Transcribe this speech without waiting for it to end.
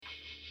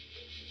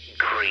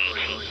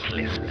Greetings,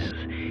 listeners.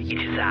 It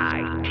is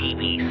I,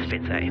 TV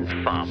Spitzer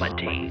and Farmer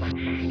Dave,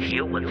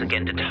 here once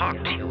again to talk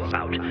to you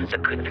about the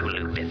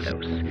Cthulhu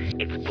mythos,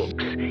 its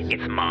books,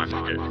 its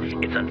monsters,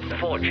 its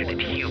unfortunate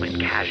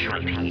human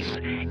casualties,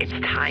 its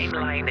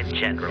timeline in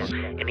general,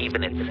 and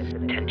even its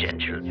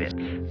tangential bits,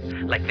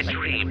 like the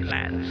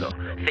dreamlands or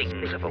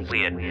things of a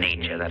weird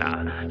nature that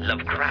are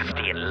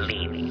Lovecraftian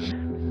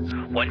leaning.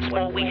 Once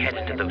more we head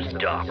into those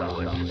dark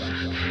woods,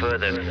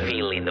 further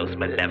feeling those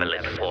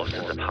malevolent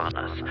forces upon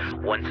us.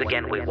 Once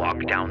again we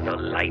walk down the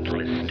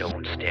lightless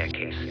stone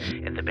staircase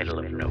in the middle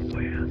of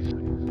nowhere.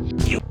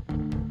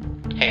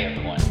 Hey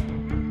everyone,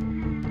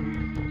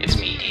 it's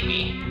me,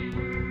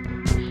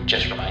 DB.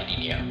 Just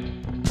reminding you,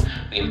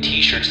 we have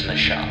t-shirts in the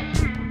shop.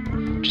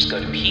 Just go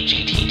to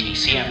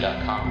pgttcm.com,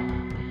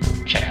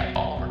 check out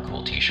all of our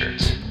cool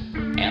t-shirts,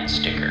 and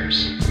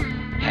stickers.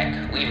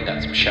 Heck, we even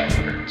got some shower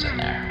curtains in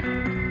there.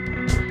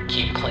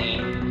 Keep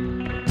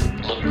clean,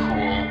 look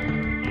cool,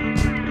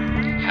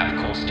 have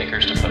cool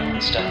stickers to put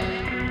on stuff.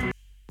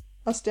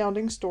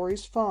 Astounding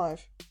Stories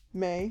 5,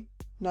 May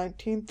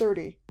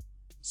 1930,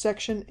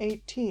 Section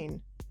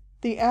 18,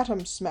 The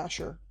Atom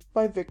Smasher,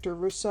 by Victor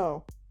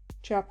Rousseau,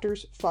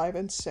 Chapters 5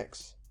 and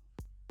 6.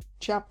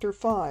 Chapter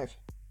 5,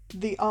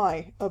 The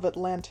Eye of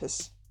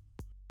Atlantis.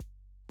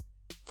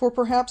 For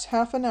perhaps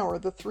half an hour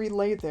the three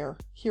lay there,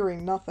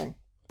 hearing nothing.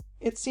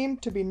 It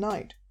seemed to be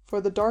night, for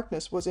the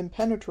darkness was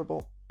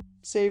impenetrable,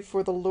 save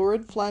for the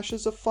lurid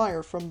flashes of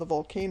fire from the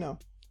volcano.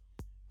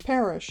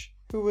 Parrish,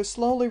 who was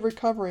slowly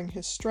recovering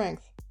his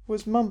strength,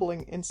 was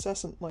mumbling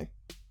incessantly.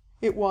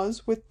 It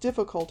was with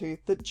difficulty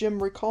that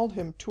Jim recalled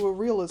him to a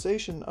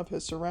realization of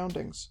his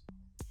surroundings.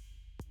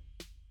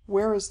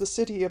 "Where is the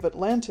city of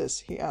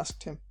Atlantis?" he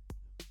asked him.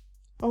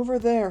 "Over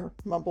there,"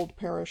 mumbled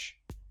Parrish.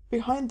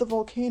 "Behind the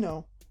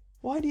volcano.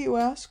 Why do you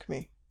ask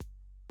me?"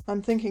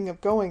 "I'm thinking of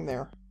going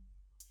there."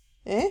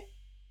 "Eh?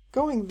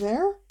 Going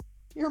there?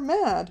 You're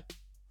mad.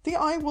 The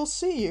Eye will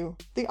see you,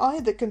 the Eye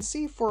that can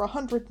see for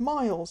 100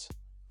 miles.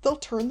 They'll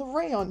turn the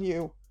Ray on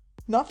you.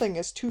 Nothing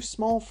is too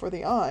small for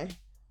the Eye,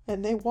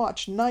 and they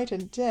watch night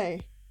and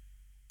day.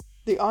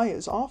 The Eye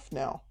is off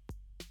now."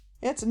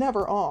 "It's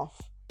never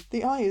off.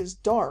 The Eye is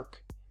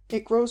dark.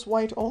 It grows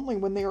white only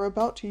when they are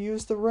about to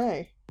use the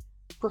Ray.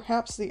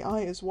 Perhaps the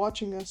Eye is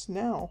watching us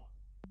now."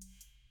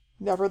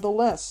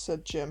 "Nevertheless,"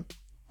 said Jim,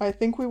 "I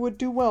think we would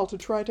do well to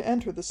try to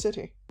enter the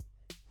city.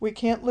 We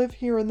can't live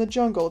here in the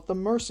jungle at the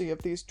mercy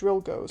of these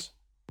Drilgoes."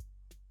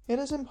 "It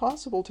is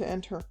impossible to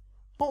enter.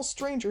 All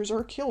strangers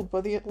are killed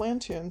by the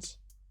Atlanteans."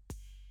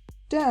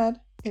 "Dad,"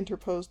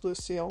 interposed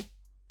Lucille,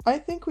 "I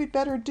think we'd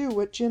better do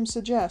what Jim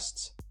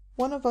suggests.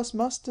 One of us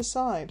must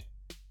decide."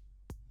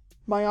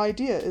 "My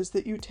idea is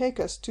that you take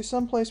us to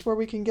some place where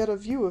we can get a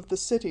view of the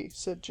city,"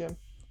 said Jim.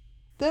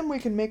 "Then we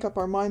can make up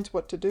our minds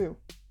what to do.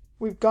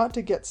 We've got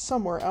to get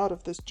somewhere out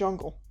of this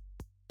jungle."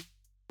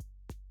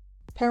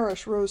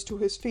 Parrish rose to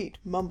his feet,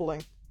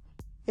 mumbling.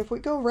 "If we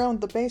go round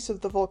the base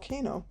of the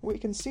volcano, we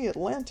can see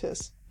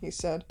Atlantis," he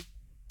said.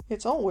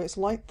 "It's always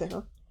light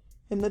there.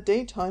 In the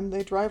daytime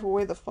they drive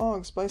away the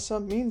fogs by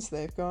some means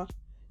they've got,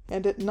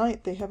 and at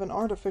night they have an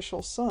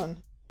artificial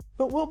sun.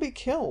 But we'll be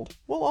killed.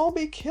 We'll all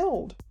be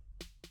killed."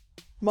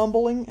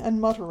 Mumbling and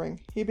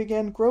muttering, he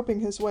began groping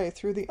his way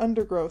through the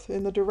undergrowth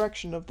in the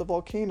direction of the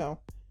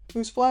volcano,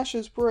 whose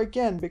flashes were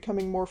again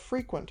becoming more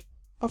frequent,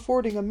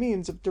 affording a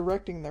means of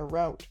directing their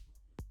route.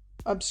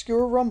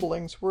 Obscure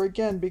rumblings were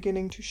again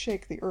beginning to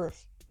shake the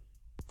earth.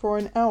 For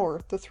an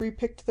hour the three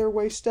picked their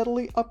way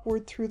steadily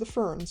upward through the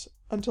ferns,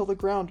 until the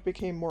ground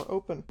became more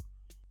open.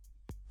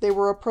 They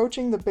were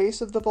approaching the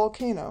base of the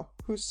volcano,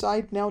 whose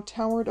side now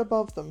towered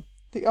above them,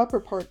 the upper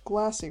part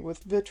glassy with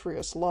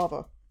vitreous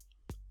lava.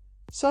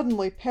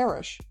 Suddenly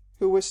Parrish,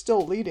 who was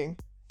still leading,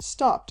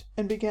 stopped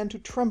and began to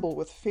tremble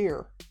with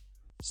fear.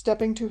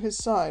 Stepping to his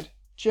side,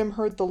 Jim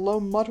heard the low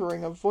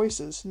muttering of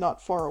voices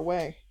not far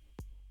away.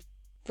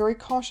 Very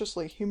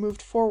cautiously he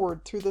moved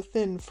forward through the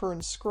thin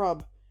fern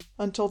scrub,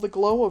 until the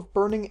glow of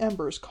burning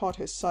embers caught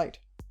his sight.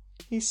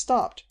 He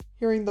stopped,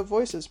 hearing the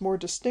voices more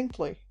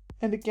distinctly,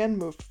 and again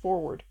moved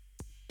forward.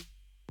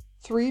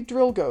 3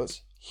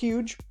 Drilgoes,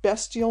 huge,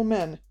 bestial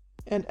men,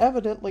 and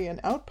evidently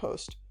an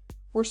outpost,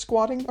 were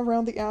squatting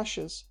around the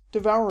ashes,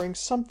 devouring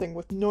something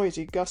with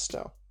noisy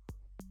gusto.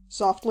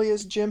 Softly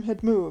as Jim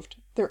had moved,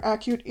 their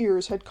acute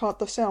ears had caught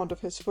the sound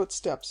of his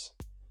footsteps.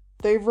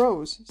 They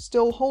rose,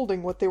 still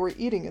holding what they were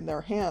eating in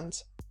their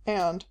hands,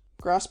 and,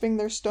 grasping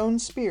their stone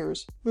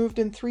spears, moved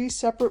in 3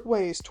 separate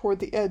ways toward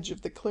the edge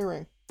of the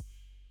clearing.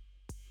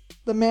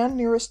 The man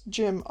nearest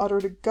Jim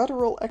uttered a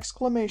guttural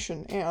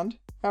exclamation and,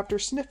 after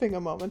sniffing a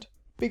moment,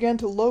 began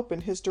to lope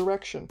in his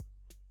direction.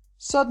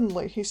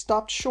 Suddenly he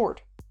stopped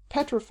short,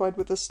 petrified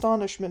with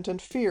astonishment and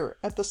fear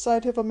at the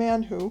sight of a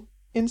man who,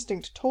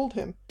 instinct told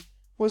him,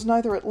 was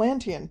neither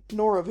Atlantean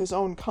nor of his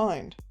own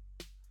kind.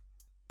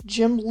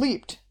 Jim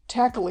leaped,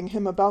 tackling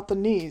him about the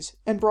knees,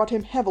 and brought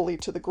him heavily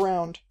to the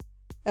ground.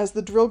 As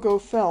the Drilgo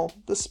fell,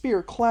 the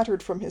spear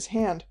clattered from his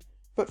hand,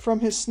 but from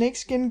his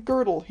snakeskin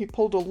girdle he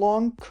pulled a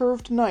long,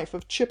 curved knife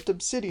of chipped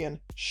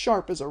obsidian,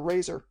 sharp as a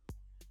razor.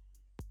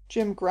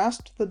 Jim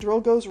grasped the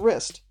Drilgo's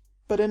wrist,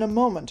 but in a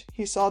moment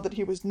he saw that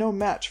he was no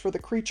match for the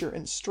creature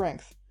in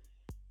strength.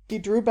 He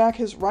drew back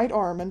his right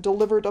arm and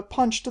delivered a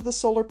punch to the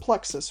solar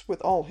plexus with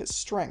all his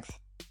strength.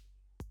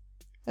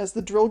 As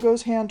the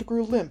Drilgo's hand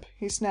grew limp,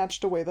 he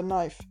snatched away the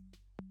knife.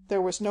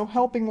 There was no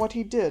helping what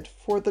he did,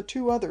 for the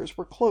two others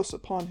were close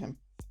upon him.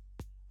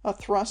 A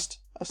thrust,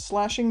 a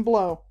slashing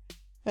blow,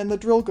 and the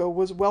Drilgo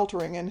was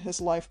weltering in his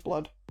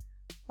lifeblood.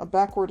 A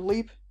backward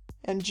leap,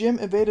 and Jim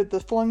evaded the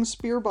flung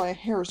spear by a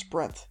hair's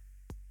breadth.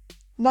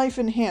 Knife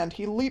in hand,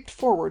 he leaped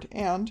forward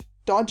and,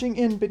 dodging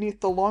in beneath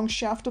the long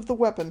shaft of the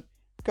weapon,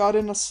 got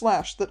in a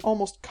slash that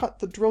almost cut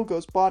the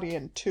Drilgo's body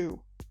in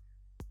two.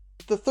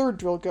 The third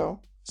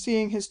Drilgo,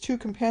 seeing his two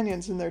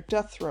companions in their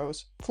death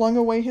throes, flung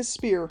away his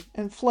spear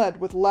and fled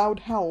with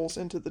loud howls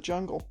into the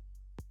jungle.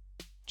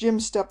 Jim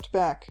stepped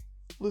back.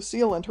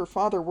 Lucille and her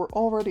father were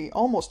already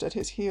almost at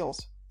his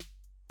heels.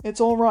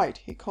 "It's all right,"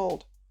 he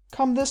called.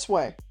 "Come this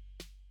way."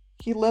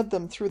 He led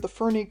them through the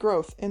ferny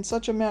growth in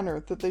such a manner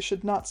that they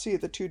should not see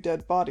the two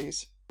dead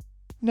bodies.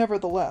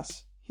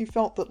 Nevertheless, he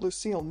felt that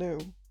Lucille knew.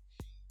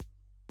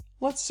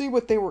 "Let's see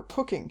what they were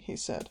cooking," he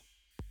said.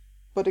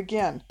 But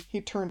again he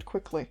turned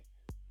quickly.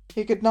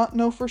 He could not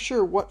know for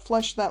sure what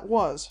flesh that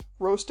was,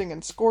 roasting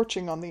and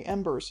scorching on the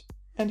embers,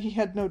 and he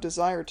had no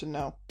desire to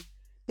know.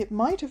 It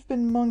might have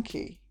been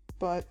monkey,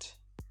 but...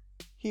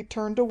 He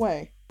turned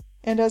away,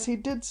 and as he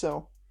did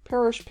so,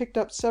 Parrish picked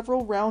up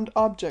several round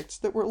objects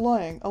that were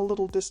lying a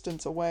little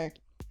distance away.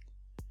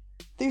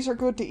 "These are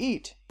good to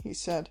eat," he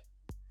said.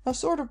 "A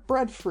sort of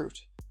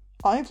breadfruit.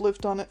 I've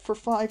lived on it for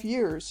 5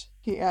 years,"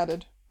 he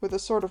added, with a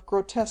sort of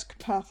grotesque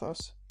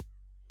pathos.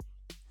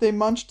 They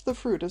munched the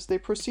fruit as they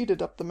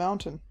proceeded up the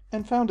mountain,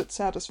 and found it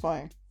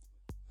satisfying.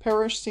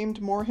 Parrish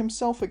seemed more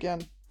himself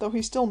again, though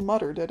he still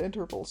muttered at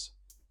intervals.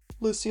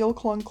 Lucille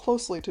clung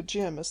closely to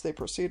Jim as they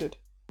proceeded.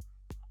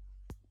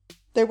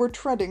 They were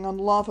treading on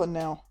lava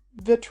now,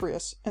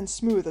 vitreous and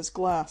smooth as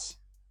glass.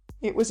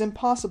 It was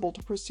impossible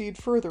to proceed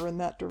further in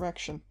that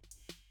direction.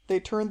 They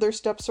turned their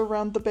steps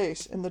around the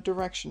base in the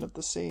direction of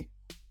the sea.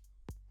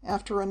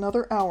 After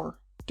another hour,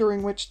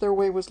 during which their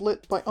way was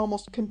lit by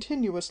almost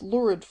continuous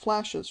lurid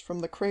flashes from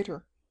the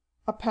crater,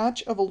 a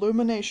patch of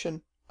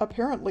illumination,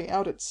 apparently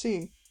out at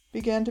sea,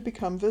 began to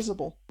become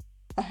visible.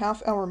 A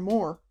half hour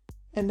more,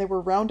 and they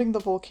were rounding the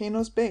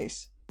volcano's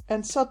base,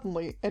 and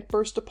suddenly it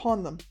burst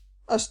upon them,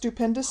 a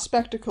stupendous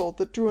spectacle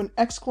that drew an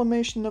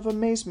exclamation of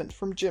amazement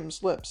from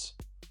Jim's lips.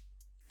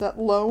 That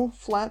low,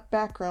 flat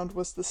background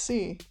was the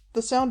sea,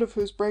 the sound of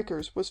whose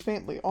breakers was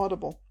faintly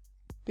audible.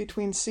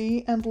 Between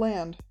sea and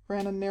land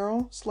ran a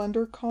narrow,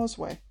 slender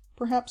causeway,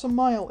 perhaps a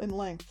mile in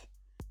length.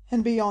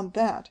 And beyond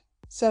that,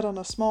 set on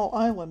a small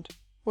island,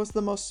 was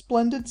the most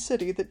splendid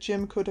city that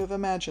Jim could have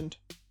imagined.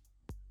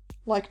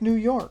 Like New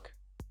York,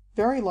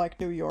 very like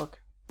New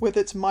York, with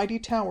its mighty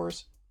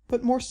towers,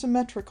 but more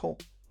symmetrical,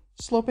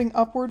 sloping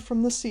upward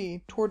from the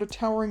sea toward a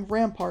towering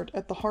rampart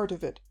at the heart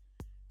of it,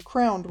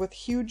 crowned with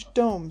huge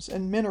domes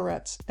and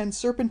minarets and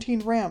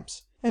serpentine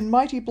ramps and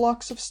mighty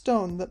blocks of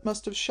stone that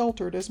must have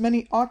sheltered as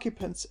many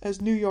occupants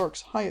as New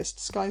York's highest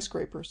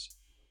skyscrapers.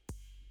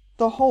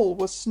 The whole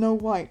was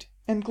snow-white,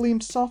 and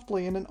gleamed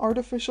softly in an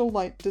artificial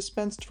light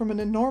dispensed from an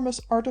enormous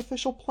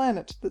artificial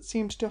planet that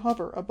seemed to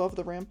hover above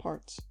the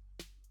ramparts.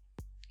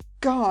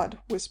 "God!"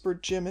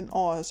 whispered Jim in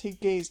awe as he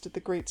gazed at the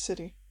great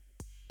city.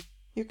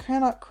 "You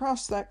cannot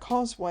cross that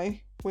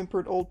causeway,"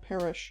 whimpered old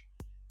Parrish.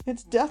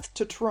 "It's death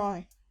to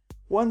try.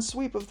 One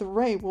sweep of the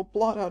Ray will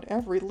blot out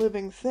every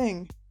living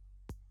thing."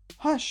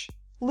 "Hush!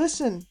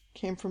 Listen!"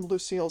 came from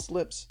Lucille's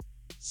lips.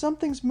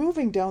 "Something's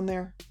moving down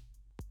there."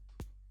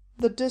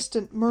 The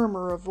distant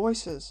murmur of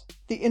voices,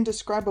 the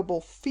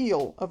indescribable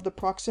feel of the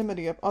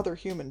proximity of other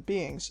human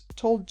beings,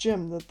 told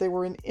Jim that they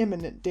were in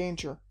imminent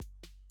danger.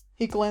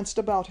 He glanced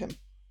about him.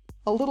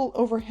 A little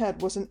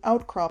overhead was an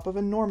outcrop of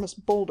enormous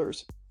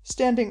boulders,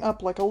 standing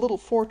up like a little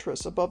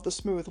fortress above the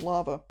smooth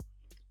lava.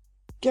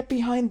 "Get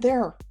behind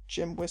there,"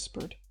 Jim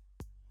whispered.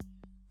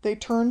 They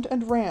turned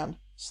and ran,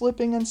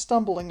 slipping and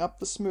stumbling up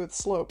the smooth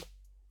slope.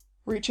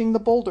 Reaching the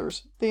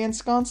boulders, they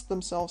ensconced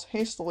themselves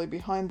hastily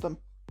behind them.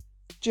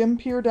 Jim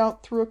peered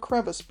out through a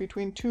crevice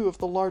between two of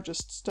the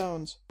largest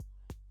stones.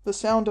 The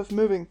sound of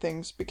moving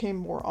things became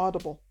more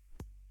audible.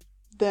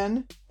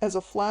 Then, as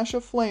a flash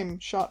of flame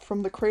shot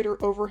from the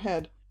crater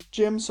overhead,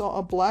 Jim saw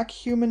a black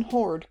human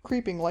horde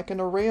creeping like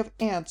an array of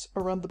ants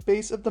around the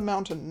base of the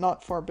mountain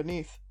not far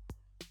beneath.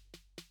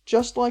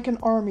 Just like an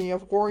army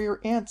of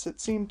warrior ants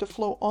it seemed to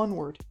flow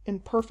onward, in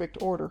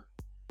perfect order.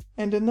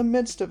 And in the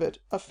midst of it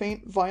a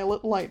faint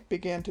violet light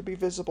began to be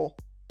visible.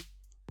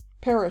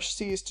 Parrish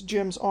seized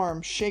Jim's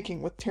arm,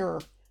 shaking with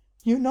terror.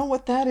 "You know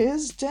what that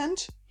is,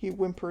 Dent?" he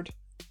whimpered.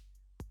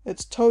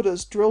 "It's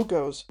Toda's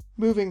Drilgoes,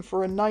 moving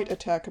for a night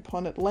attack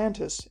upon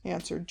Atlantis,"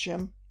 answered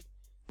Jim.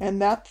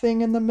 "And that thing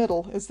in the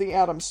middle is the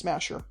Atom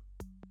Smasher."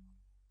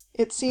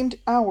 It seemed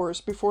hours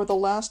before the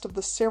last of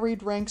the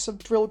serried ranks of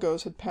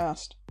Drilgoes had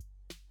passed.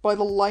 By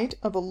the light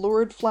of a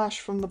lurid flash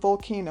from the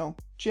volcano,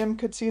 Jim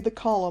could see the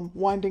column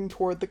winding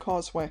toward the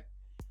causeway.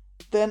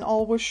 Then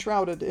all was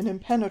shrouded in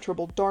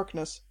impenetrable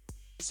darkness,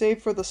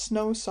 save for the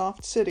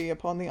snow-soft city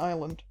upon the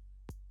island.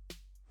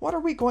 "What are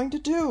we going to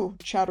do?"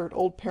 chattered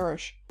old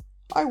Parrish.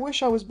 "I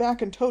wish I was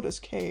back in Tode's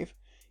cave.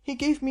 He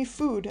gave me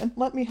food and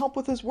let me help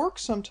with his work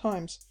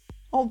sometimes.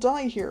 I'll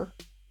die here.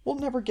 We'll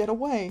never get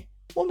away.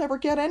 We'll never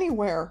get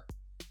anywhere."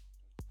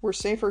 "We're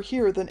safer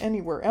here than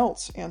anywhere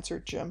else,"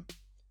 answered Jim.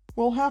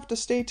 "We'll have to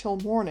stay till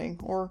morning,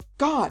 or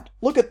God,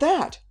 look at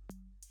that!"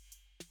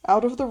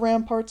 Out of the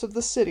ramparts of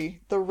the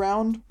city the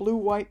round,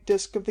 blue-white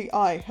disk of the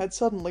Eye had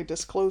suddenly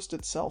disclosed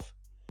itself.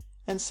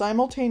 And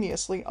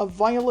simultaneously a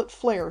violet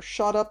flare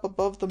shot up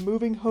above the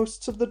moving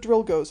hosts of the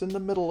Drilgoes in the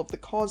middle of the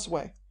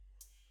causeway.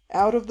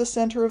 Out of the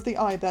center of the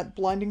Eye that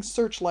blinding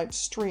searchlight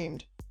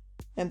streamed,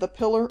 and the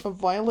pillar of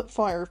violet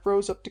fire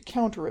rose up to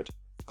counter it,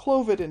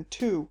 clove it in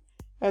two,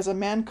 as a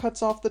man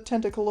cuts off the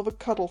tentacle of a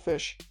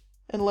cuttlefish,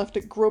 and left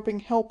it groping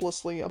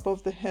helplessly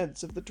above the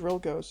heads of the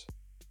Drilgoes.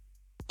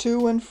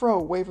 To and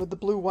fro wavered the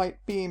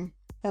blue-white beam,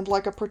 and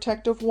like a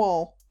protective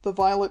wall, the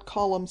violet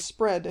column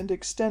spread and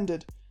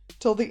extended,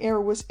 till the air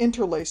was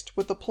interlaced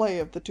with the play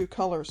of the two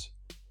colors.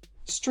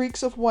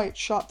 Streaks of white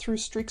shot through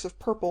streaks of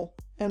purple,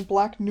 and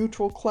black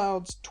neutral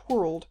clouds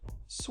twirled,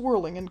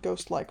 swirling in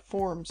ghostlike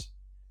forms.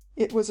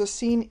 It was a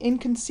scene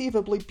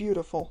inconceivably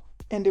beautiful,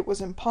 and it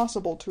was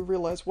impossible to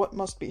realize what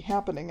must be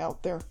happening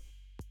out there.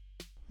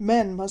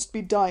 Men must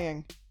be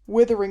dying,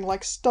 withering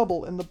like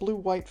stubble in the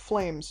blue-white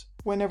flames,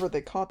 whenever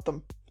they caught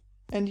them.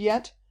 And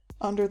yet,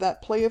 under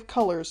that play of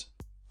colors,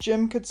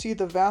 Jim could see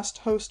the vast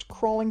host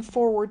crawling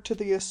forward to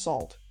the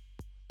assault.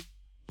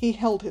 He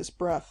held his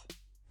breath.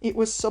 It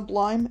was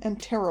sublime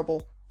and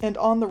terrible, and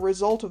on the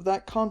result of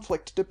that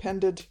conflict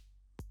depended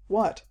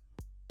what?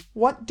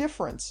 What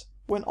difference,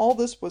 when all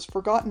this was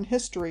forgotten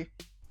history,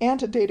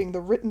 antedating the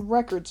written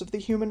records of the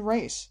human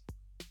race?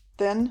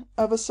 Then,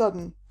 of a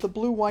sudden, the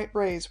blue-white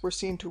rays were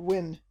seen to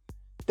win.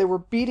 They were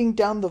beating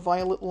down the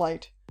violet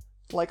light.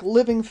 Like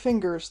living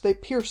fingers they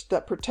pierced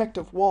that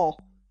protective wall,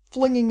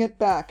 flinging it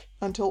back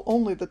until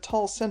only the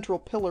tall central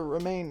pillar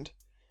remained.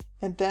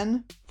 And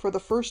then, for the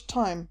first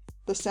time,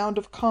 the sound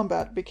of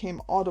combat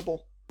became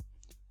audible.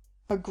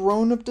 A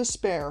groan of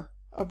despair,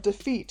 of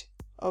defeat,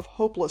 of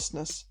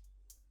hopelessness.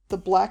 The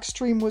black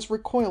stream was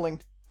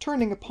recoiling,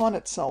 turning upon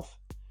itself.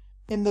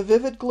 In the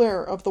vivid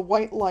glare of the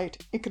white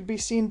light it could be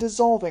seen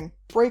dissolving,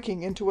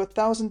 breaking into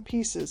 1,000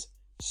 pieces,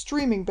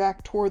 streaming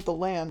back toward the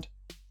land.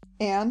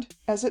 And,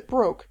 as it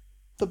broke,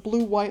 the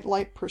blue-white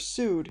light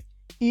pursued,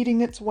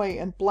 eating its way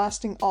and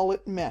blasting all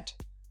it met.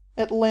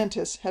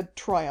 Atlantis had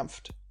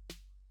triumphed.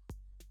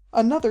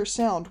 Another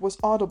sound was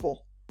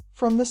audible.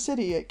 From the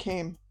city it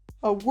came,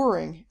 a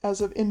whirring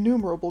as of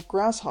innumerable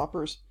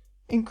grasshoppers,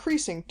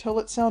 increasing till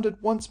it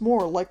sounded once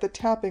more like the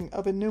tapping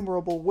of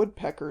innumerable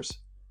woodpeckers.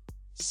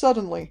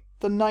 Suddenly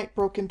the night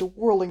broke into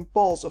whirling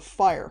balls of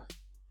fire.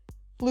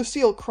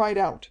 Lucille cried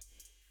out.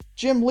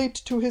 Jim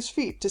leaped to his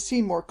feet to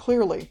see more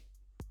clearly.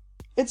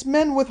 "It's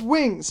men with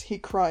wings!" he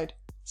cried.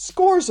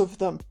 "Scores of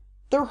them!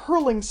 They're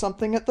hurling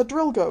something at the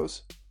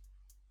Drilgoes!"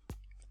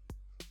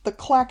 The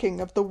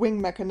clacking of the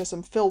wing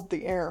mechanism filled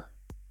the air.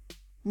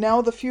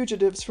 Now the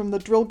fugitives from the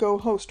Drilgo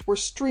host were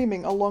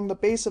streaming along the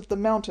base of the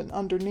mountain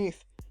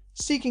underneath,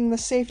 seeking the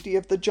safety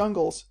of the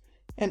jungles,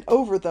 and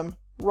over them,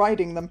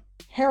 riding them,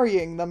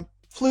 harrying them,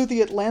 flew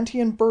the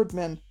Atlantean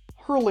birdmen,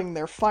 hurling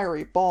their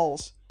fiery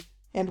balls.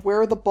 And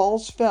where the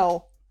balls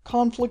fell,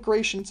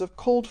 conflagrations of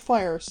cold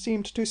fire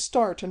seemed to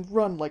start and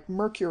run like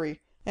mercury,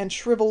 and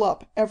shrivel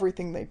up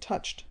everything they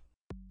touched.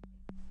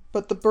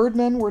 But the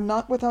birdmen were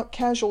not without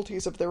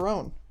casualties of their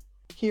own.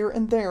 Here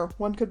and there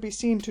one could be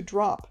seen to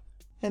drop,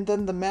 and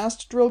then the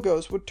massed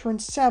Drilgoes would turn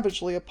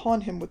savagely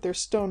upon him with their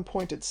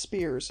stone-pointed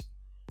spears.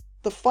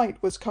 The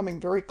fight was coming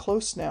very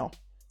close now.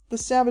 The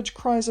savage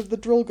cries of the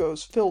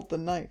Drilgoes filled the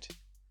night.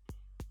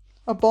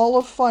 A ball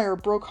of fire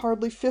broke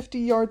hardly 50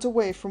 yards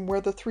away from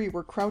where the three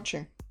were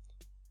crouching.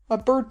 A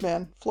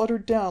birdman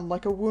fluttered down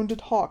like a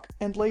wounded hawk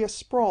and lay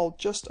asprawl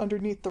just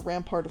underneath the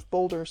rampart of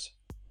boulders.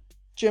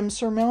 Jim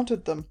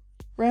surmounted them,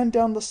 ran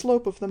down the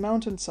slope of the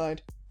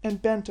mountainside,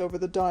 and bent over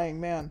the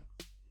dying man.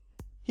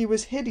 He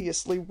was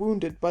hideously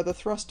wounded by the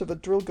thrust of a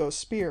Drilgo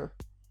spear.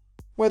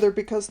 Whether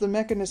because the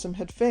mechanism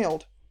had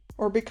failed,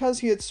 or because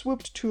he had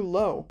swooped too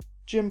low,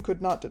 Jim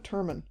could not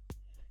determine.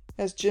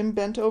 As Jim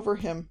bent over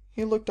him,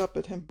 he looked up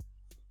at him.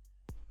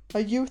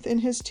 A youth in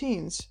his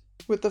teens,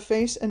 with the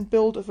face and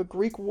build of a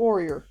Greek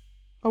warrior,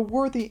 a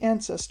worthy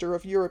ancestor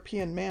of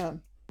European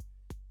man.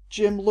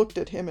 Jim looked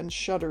at him and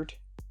shuddered.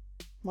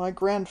 My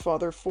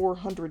grandfather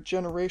 400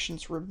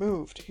 generations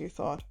removed, he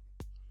thought.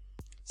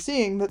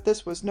 Seeing that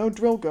this was no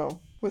Drilgo,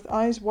 with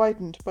eyes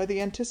widened by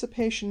the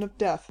anticipation of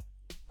death,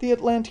 the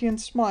Atlantean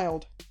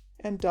smiled,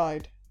 and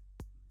died.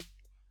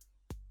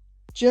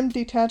 Jim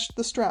detached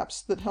the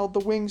straps that held the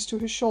wings to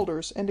his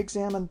shoulders and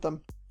examined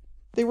them.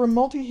 They were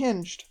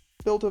multi-hinged,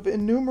 built of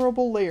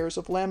innumerable layers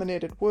of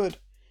laminated wood,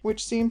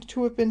 which seemed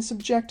to have been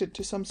subjected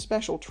to some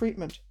special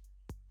treatment.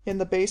 In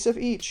the base of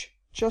each,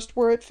 just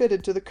where it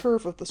fitted to the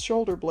curve of the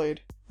shoulder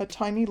blade, a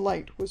tiny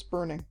light was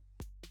burning.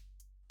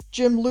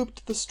 Jim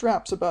looped the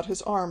straps about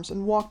his arms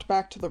and walked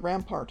back to the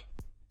rampart.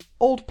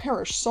 Old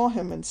Parrish saw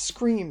him and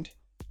screamed.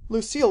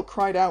 Lucille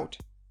cried out.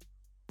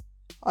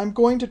 "I'm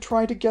going to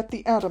try to get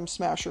the Atom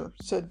Smasher,"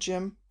 said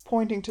Jim,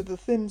 pointing to the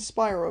thin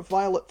spire of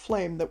violet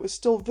flame that was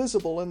still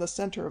visible in the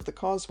center of the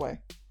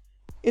causeway.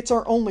 "It's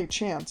our only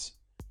chance.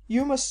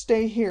 You must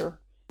stay here.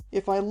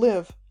 If I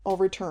live, I'll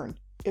return.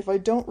 If I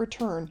don't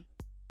return—"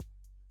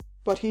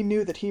 But he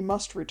knew that he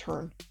must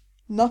return.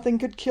 Nothing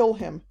could kill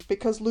him,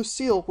 because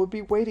Lucille would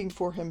be waiting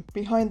for him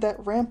behind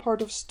that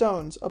rampart of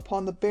stones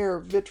upon the bare,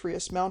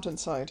 vitreous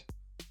mountainside.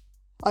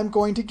 "I'm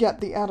going to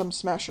get the Atom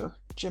Smasher,"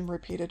 Jim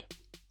repeated.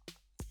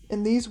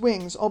 "In these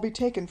wings I'll be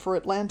taken for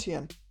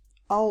Atlantean.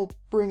 I'll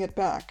bring it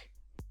back."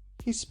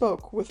 He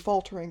spoke with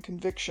faltering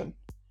conviction.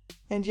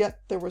 And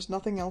yet there was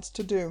nothing else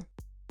to do.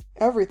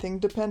 Everything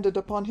depended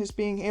upon his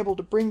being able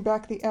to bring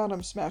back the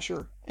Atom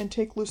Smasher and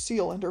take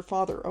Lucille and her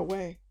father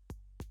away.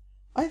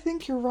 "I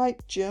think you're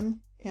right,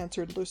 Jim,"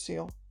 answered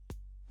Lucille.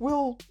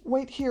 "We'll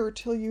wait here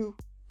till you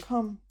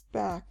come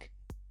back."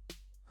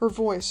 Her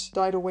voice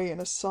died away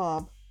in a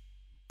sob.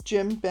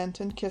 Jim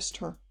bent and kissed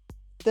her.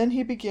 Then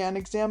he began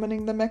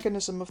examining the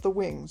mechanism of the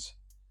wings.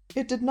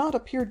 It did not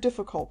appear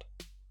difficult.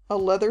 A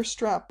leather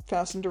strap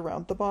fastened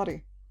around the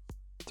body.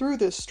 Through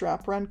this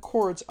strap ran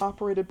cords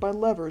operated by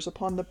levers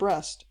upon the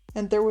breast,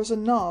 and there was a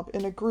knob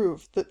in a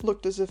groove that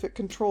looked as if it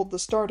controlled the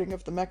starting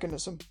of the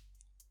mechanism.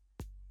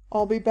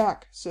 "I'll be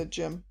back," said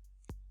Jim.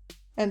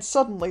 And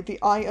suddenly the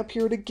Eye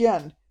appeared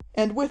again,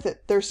 and with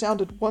it there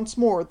sounded once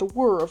more the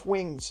whir of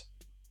wings.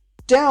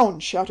 "Down!"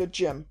 shouted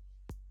Jim.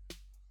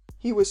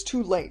 He was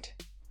too late.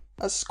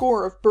 A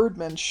score of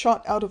birdmen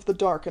shot out of the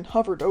dark and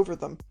hovered over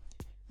them.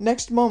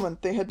 Next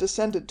moment they had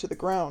descended to the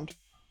ground.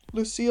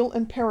 Lucille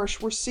and Parrish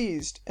were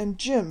seized, and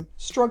Jim,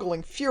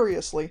 struggling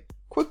furiously,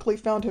 quickly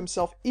found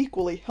himself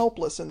equally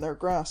helpless in their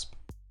grasp.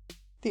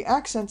 The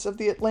accents of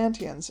the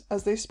Atlanteans,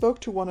 as they spoke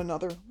to one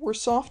another, were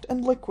soft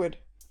and liquid.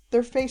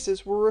 Their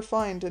faces were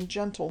refined and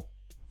gentle,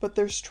 but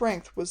their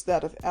strength was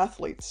that of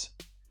athletes.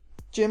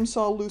 Jim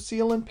saw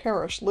Lucille and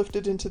Parrish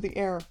lifted into the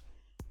air.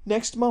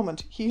 Next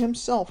moment he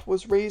himself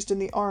was raised in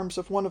the arms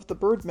of one of the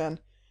birdmen,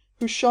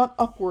 who shot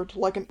upward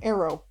like an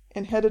arrow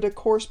and headed a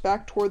course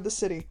back toward the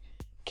city,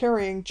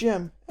 carrying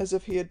Jim as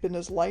if he had been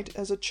as light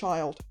as a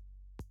child.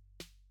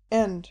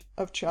 End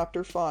of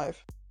Chapter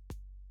 5.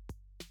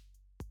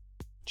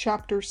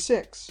 Chapter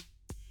 6.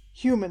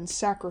 Human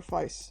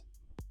Sacrifice.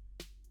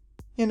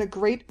 In a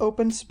great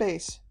open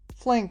space,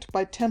 flanked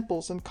by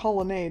temples and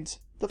colonnades,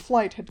 the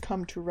flight had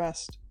come to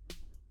rest.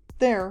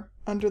 There,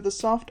 under the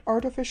soft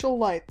artificial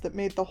light that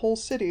made the whole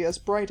city as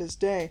bright as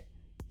day,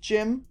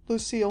 Jim,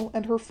 Lucille,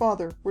 and her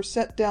father were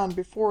set down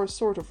before a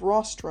sort of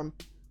rostrum,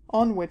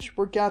 on which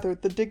were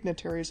gathered the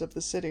dignitaries of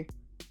the city.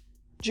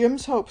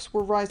 Jim's hopes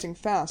were rising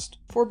fast,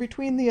 for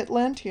between the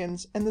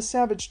Atlanteans and the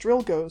savage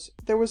Drilgoes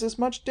there was as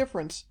much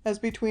difference as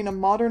between a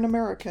modern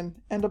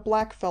American and a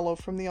black fellow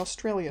from the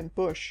Australian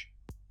bush.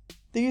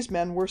 These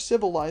men were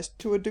civilized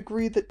to a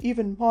degree that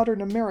even modern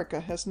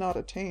America has not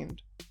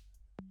attained.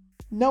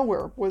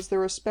 Nowhere was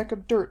there a speck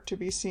of dirt to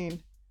be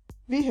seen.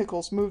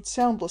 Vehicles moved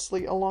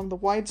soundlessly along the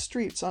wide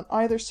streets on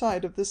either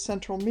side of this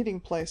central meeting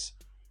place,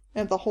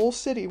 and the whole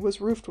city was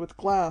roofed with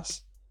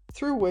glass,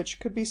 through which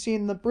could be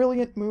seen the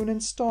brilliant moon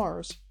and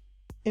stars,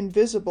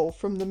 invisible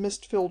from the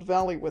mist-filled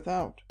valley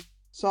without.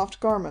 Soft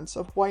garments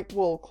of white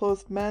wool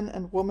clothed men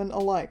and women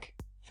alike,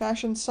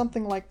 fashioned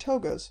something like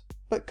togas,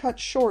 but cut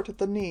short at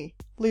the knee,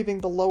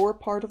 leaving the lower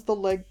part of the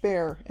leg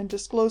bare and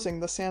disclosing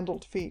the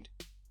sandaled feet.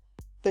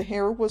 The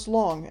hair was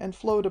long and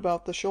flowed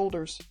about the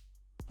shoulders.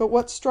 But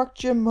what struck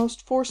Jim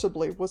most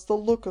forcibly was the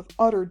look of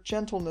utter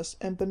gentleness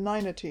and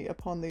benignity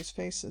upon these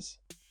faces.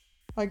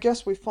 "I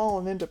guess we've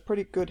fallen into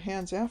pretty good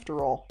hands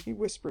after all," he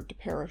whispered to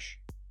Parrish.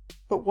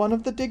 But one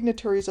of the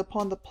dignitaries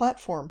upon the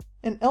platform,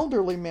 an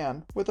elderly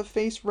man with a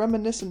face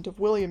reminiscent of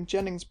William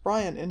Jennings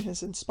Bryan in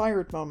his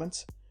inspired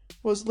moments,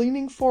 was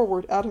leaning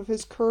forward out of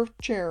his curved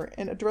chair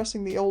and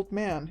addressing the old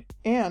man,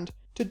 and,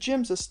 to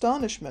Jim's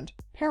astonishment,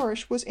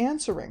 Parrish was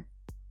answering.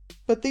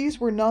 But these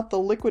were not the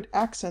liquid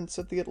accents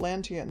of the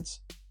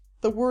Atlanteans.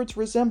 The words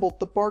resembled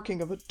the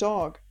barking of a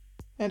dog,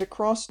 and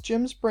across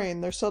Jim's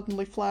brain there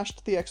suddenly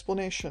flashed the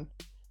explanation.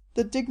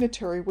 The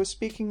dignitary was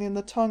speaking in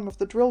the tongue of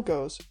the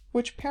Drilgoes,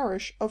 which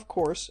Parrish, of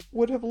course,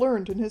 would have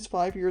learned in his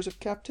 5 years of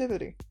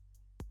captivity.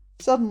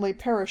 Suddenly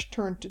Parrish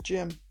turned to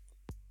Jim.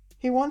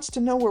 "He wants to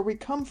know where we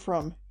come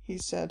from," he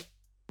said.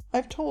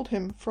 "I've told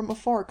him from a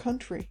far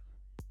country.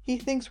 He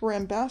thinks we're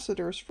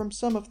ambassadors from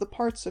some of the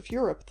parts of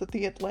Europe that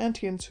the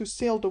Atlanteans who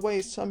sailed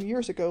away some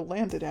years ago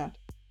landed at.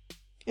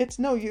 It's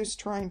no use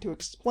trying to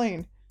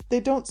explain. They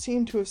don't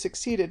seem to have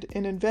succeeded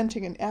in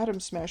inventing an Atom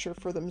Smasher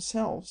for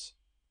themselves."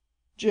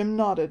 Jim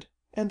nodded,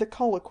 and the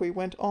colloquy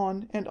went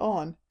on,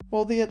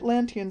 while the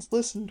Atlanteans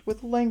listened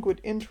with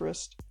languid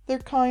interest, their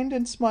kind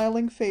and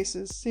smiling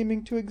faces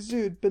seeming to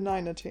exude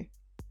benignity.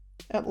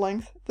 At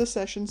length the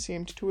session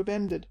seemed to have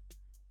ended.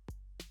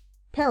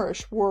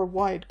 Parrish wore a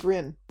wide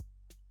grin.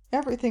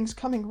 "Everything's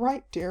coming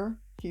right, dear,"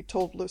 he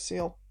told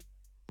Lucille.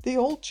 "The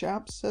old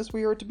chap says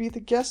we are to be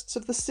the guests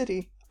of the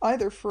city,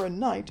 either for a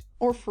night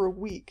or for a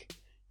week.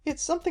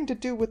 It's something to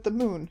do with the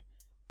moon,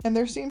 and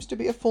there seems to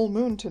be a full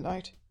moon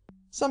tonight.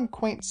 Some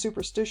quaint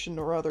superstition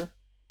or other.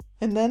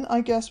 And then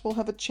I guess we'll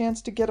have a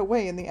chance to get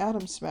away in the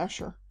Atom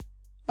Smasher.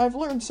 I've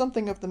learned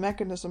something of the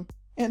mechanism,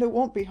 and it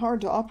won't be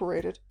hard to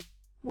operate it.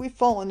 We've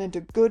fallen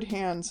into good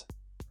hands."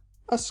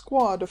 A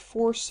squad of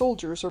 4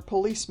 soldiers or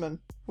policemen,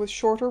 with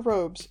shorter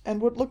robes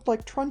and what looked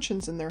like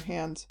truncheons in their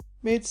hands,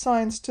 made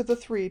signs to the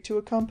 3 to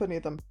accompany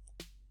them.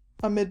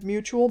 Amid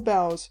mutual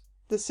bows,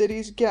 the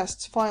city's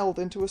guests filed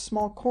into a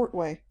small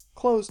courtway,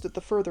 closed at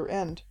the further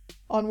end,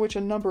 on which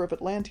a number of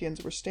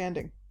Atlanteans were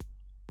standing.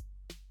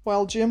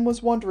 While Jim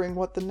was wondering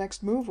what the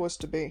next move was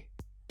to be,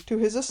 to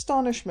his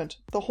astonishment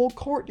the whole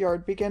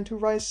courtyard began to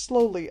rise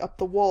slowly up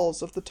the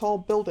walls of the tall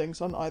buildings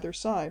on either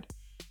side.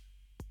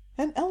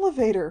 "An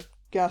elevator!"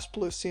 gasped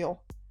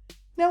Lucille.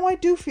 "Now I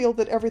do feel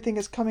that everything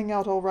is coming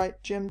out all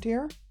right, Jim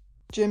dear."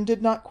 Jim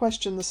did not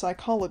question the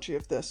psychology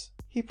of this.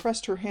 He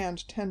pressed her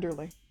hand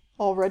tenderly.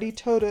 Already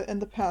Tode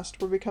and the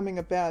past were becoming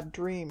a bad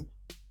dream.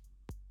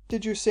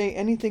 "Did you say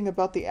anything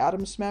about the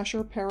Atom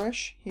Smasher,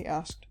 Parrish?" he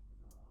asked.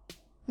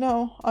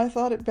 "No, I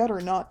thought it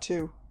better not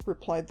to,"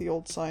 replied the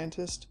old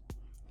scientist.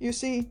 "You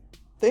see,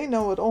 they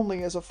know it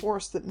only as a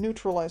force that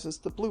neutralizes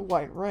the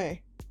blue-white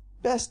ray.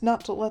 Best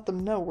not to let them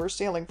know we're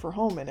sailing for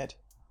home in it."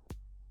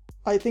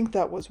 "I think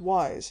that was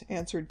wise,"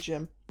 answered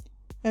Jim.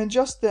 And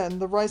just then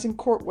the rising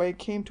courtway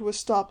came to a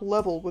stop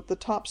level with the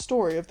top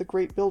story of the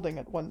great building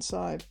at one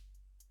side.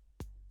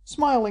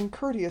 Smiling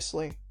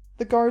courteously,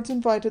 the guards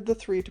invited the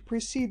 3 to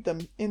precede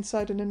them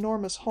inside an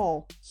enormous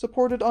hall,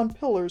 supported on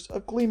pillars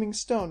of gleaming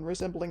stone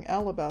resembling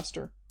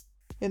alabaster.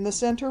 In the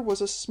center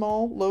was a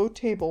small, low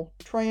table,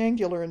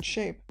 triangular in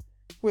shape,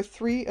 with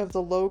 3 of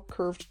the low,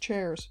 curved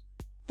chairs.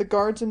 The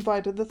guards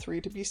invited the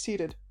 3 to be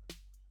seated.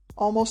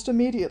 Almost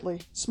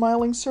immediately,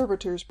 smiling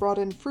servitors brought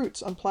in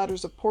fruits on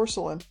platters of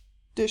porcelain,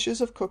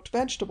 dishes of cooked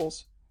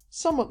vegetables,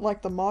 somewhat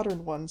like the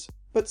modern ones,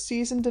 but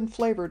seasoned and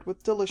flavored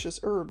with delicious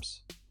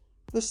herbs.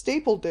 The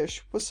staple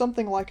dish was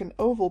something like an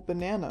oval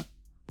banana,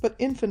 but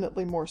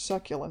infinitely more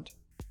succulent.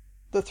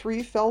 The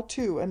 3 fell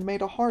to and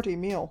made a hearty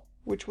meal,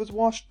 which was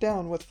washed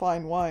down with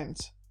fine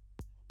wines.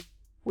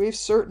 "We've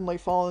certainly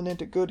fallen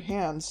into good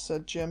hands,"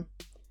 said Jim.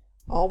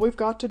 "All we've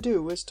got to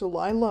do is to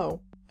lie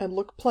low and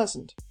look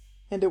pleasant,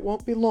 and it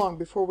won't be long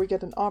before we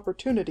get an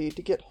opportunity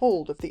to get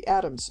hold of the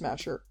Atom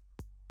Smasher."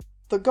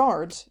 The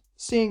guards,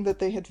 seeing that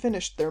they had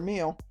finished their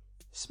meal,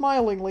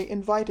 smilingly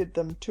invited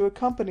them to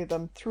accompany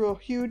them through a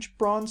huge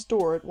bronze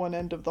door at one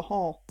end of the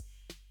hall.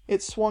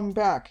 It swung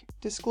back,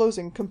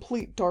 disclosing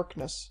complete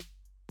darkness.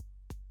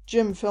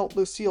 Jim felt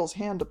Lucille's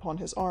hand upon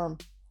his arm.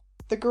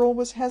 The girl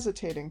was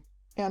hesitating,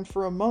 and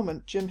for a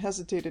moment Jim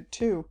hesitated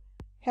too,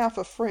 half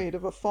afraid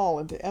of a fall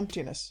into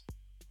emptiness.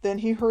 Then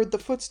he heard the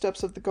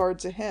footsteps of the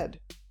guards ahead,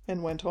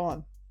 and went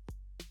on.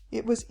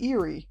 It was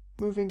eerie,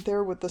 moving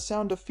there with the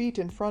sound of feet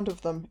in front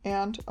of them,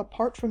 and,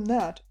 apart from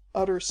that,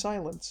 utter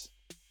silence.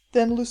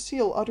 Then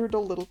Lucille uttered a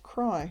little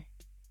cry.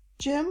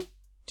 "Jim,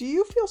 do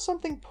you feel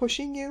something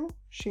pushing you?"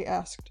 she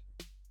asked.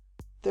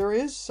 "There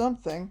is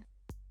something."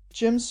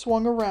 Jim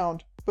swung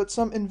around, but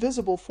some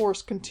invisible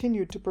force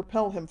continued to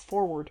propel him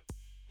forward.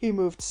 He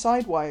moved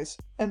sidewise,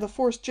 and the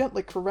force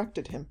gently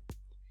corrected him.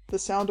 The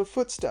sound of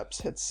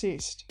footsteps had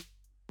ceased.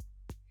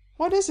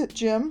 "What is it,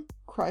 Jim?"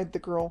 cried the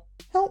girl.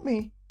 "Help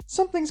me!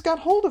 Something's got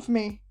hold of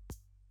me!"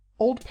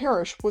 Old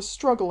Parrish was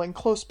struggling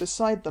close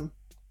beside them.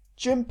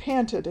 Jim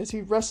panted as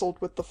he wrestled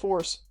with the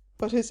force,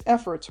 but his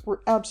efforts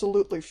were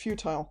absolutely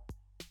futile.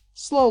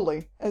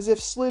 Slowly, as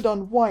if slid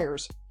on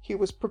wires, he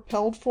was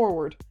propelled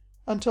forward,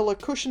 until a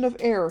cushion of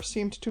air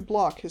seemed to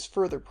block his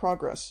further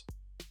progress.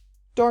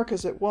 Dark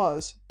as it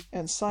was,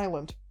 and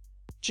silent,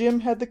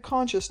 Jim had the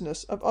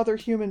consciousness of other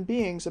human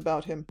beings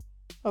about him,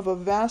 of a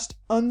vast,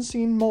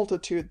 unseen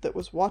multitude that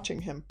was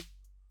watching him.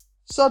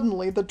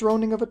 Suddenly the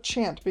droning of a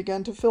chant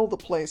began to fill the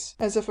place,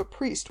 as if a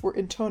priest were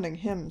intoning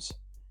hymns.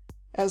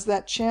 As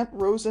that chant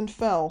rose and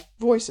fell,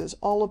 voices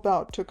all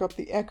about took up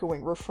the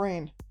echoing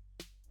refrain.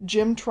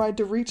 Jim tried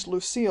to reach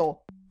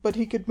Lucille, but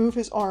he could move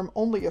his arm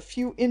only a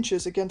few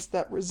inches against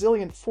that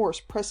resilient force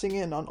pressing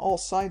in on all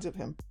sides of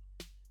him.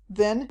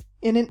 Then,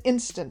 in an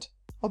instant,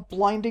 a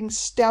blinding,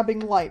 stabbing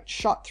light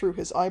shot through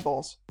his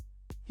eyeballs.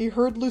 He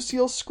heard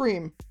Lucille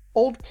scream,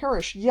 old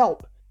Parrish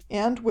yelp,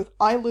 and, with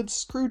eyelids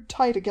screwed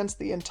tight against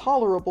the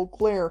intolerable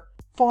glare,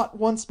 fought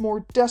once more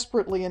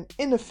desperately and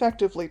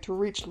ineffectively to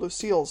reach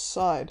Lucille's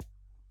side.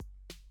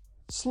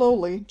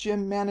 Slowly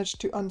Jim managed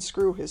to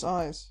unscrew his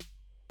eyes.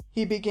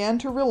 He began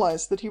to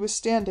realize that he was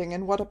standing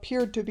in what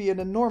appeared to be an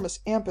enormous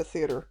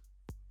amphitheater,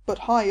 but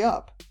high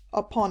up,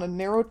 upon a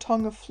narrow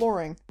tongue of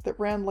flooring that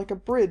ran like a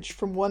bridge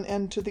from one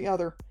end to the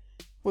other,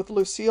 with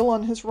Lucille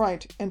on his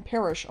right and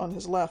Parrish on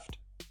his left.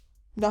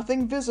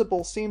 Nothing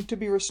visible seemed to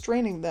be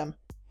restraining them,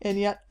 and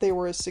yet they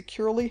were as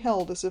securely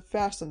held as if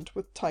fastened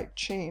with tight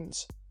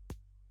chains.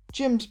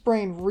 Jim's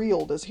brain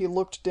reeled as he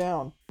looked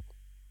down.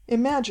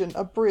 Imagine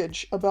a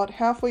bridge about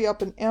halfway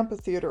up an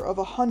amphitheater of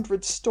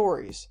 100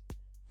 stories.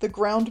 The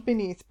ground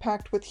beneath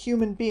packed with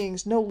human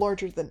beings no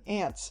larger than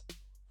ants,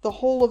 the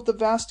whole of the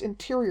vast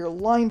interior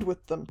lined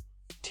with them,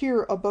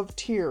 tier above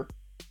tier.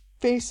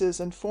 faces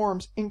and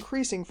forms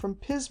increasing from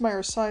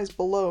pismire size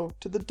below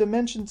to the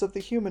dimensions of the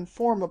human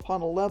form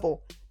upon a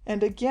level,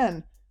 and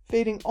again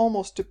fading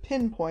almost to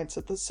pinpoints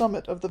at the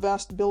summit of the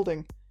vast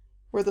building,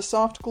 where the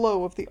soft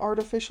glow of the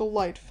artificial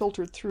light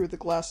filtered through the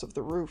glass of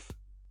the roof.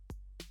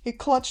 He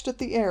clutched at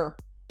the air,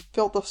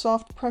 felt the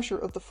soft pressure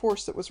of the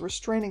force that was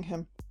restraining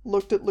him,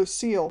 looked at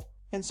Lucille,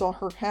 and saw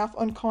her half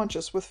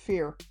unconscious with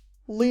fear,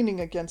 leaning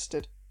against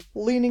it,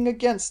 leaning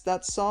against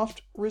that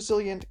soft,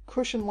 resilient,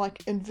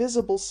 cushion-like,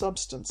 invisible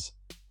substance.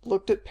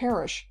 Looked at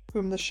Parrish,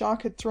 whom the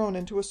shock had thrown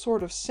into a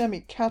sort of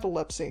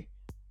semi-catalepsy.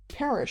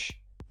 Parrish,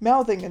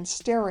 mouthing and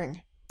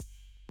staring.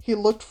 He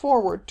looked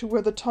forward to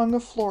where the tongue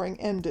of flooring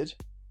ended.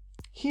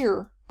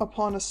 Here,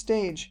 upon a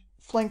stage,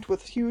 flanked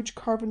with huge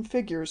carven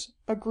figures,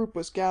 a group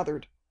was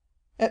gathered.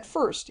 At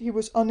first he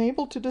was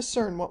unable to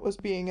discern what was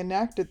being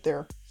enacted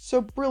there,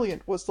 so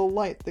brilliant was the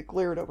light that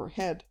glared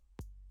overhead.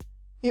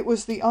 It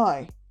was the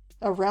Eye,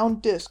 a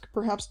round disk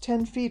perhaps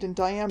 10 feet in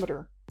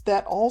diameter,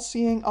 that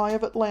all-seeing eye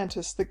of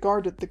Atlantis that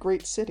guarded the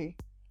great city.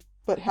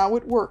 But how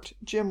it worked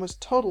Jim was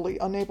totally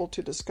unable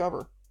to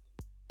discover.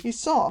 He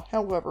saw,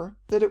 however,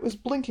 that it was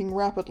blinking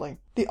rapidly,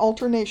 the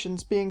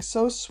alternations being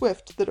so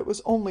swift that it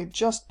was only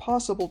just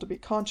possible to be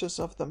conscious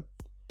of them.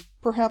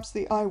 Perhaps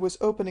the eye was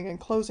opening and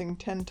closing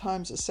 10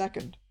 times a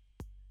second.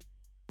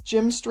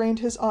 Jim strained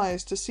his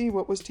eyes to see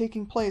what was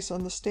taking place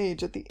on the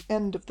stage at the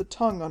end of the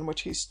tongue on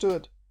which he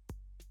stood.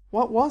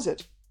 What was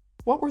it?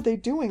 What were they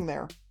doing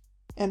there?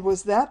 And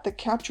was that the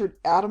captured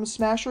Atom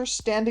Smasher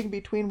standing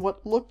between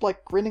what looked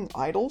like grinning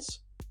idols?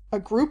 A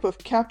group of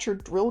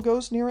captured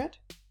Drilgoes near it?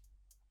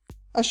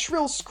 A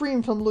shrill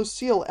scream from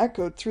Lucille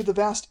echoed through the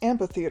vast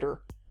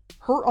amphitheater.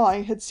 Her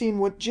eye had seen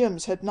what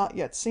Jim's had not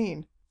yet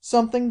seen,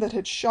 something that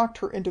had shocked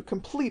her into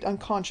complete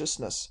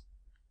unconsciousness.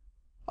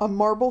 A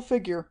marble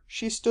figure,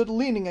 she stood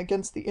leaning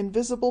against the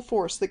invisible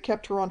force that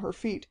kept her on her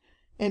feet,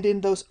 and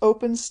in those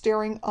open,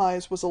 staring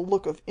eyes was a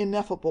look of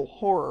ineffable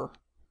horror.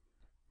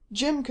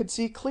 Jim could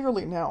see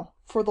clearly now,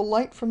 for the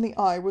light from the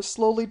eye was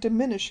slowly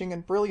diminishing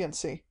in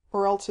brilliancy,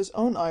 or else his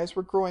own eyes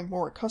were growing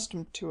more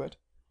accustomed to it.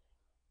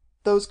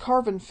 Those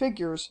carven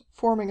figures,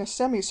 forming a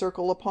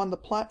semicircle upon the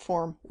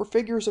platform, were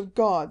figures of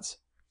gods,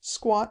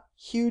 squat,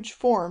 huge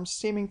forms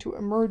seeming to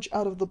emerge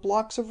out of the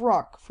blocks of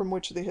rock from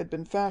which they had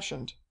been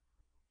fashioned.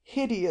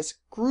 Hideous,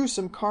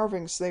 gruesome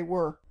carvings they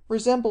were,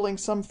 resembling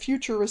some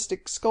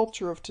futuristic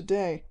sculpture of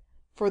today,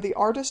 for the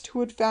artist who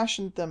had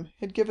fashioned them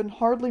had given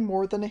hardly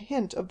more than a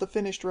hint of the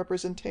finished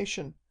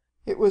representation.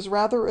 It was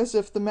rather as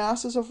if the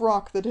masses of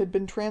rock that had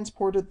been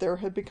transported there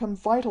had become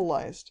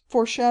vitalized,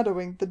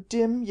 foreshadowing the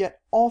dim yet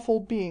awful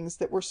beings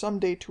that were some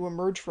day to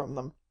emerge from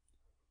them.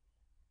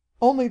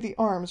 Only the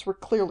arms were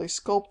clearly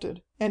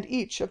sculpted, and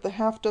each of the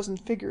half-dozen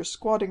figures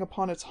squatting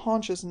upon its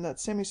haunches in that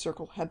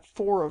semicircle had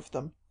 4 of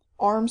them,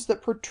 arms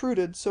that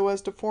protruded so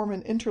as to form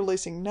an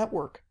interlacing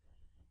network,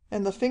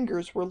 and the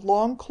fingers were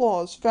long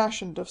claws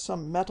fashioned of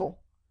some metal.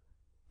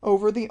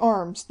 Over the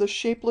arms the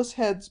shapeless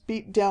heads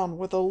beat down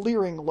with a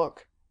leering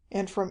look,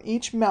 and from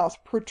each mouth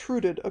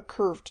protruded a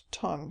curved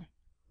tongue.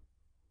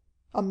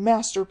 A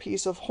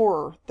masterpiece of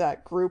horror,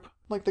 that group,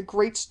 like the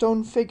great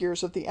stone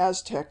figures of the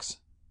Aztecs,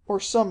 or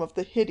some of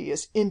the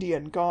hideous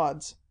Indian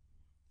gods.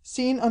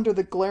 Seen under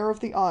the glare of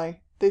the eye,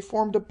 they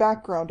formed a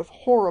background of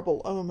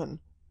horrible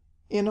omen.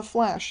 In a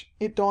flash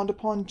it dawned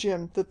upon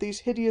Jim that these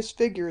hideous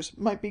figures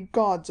might be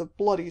gods of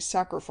bloody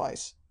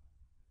sacrifice.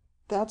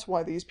 "That's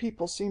why these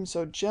people seem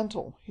so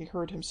gentle," he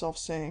heard himself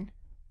saying.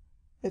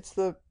 "It's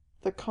the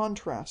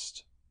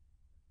contrast."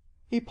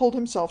 He pulled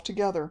himself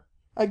together.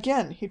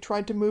 Again he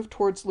tried to move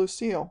towards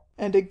Lucille,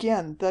 and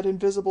again that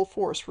invisible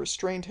force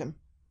restrained him.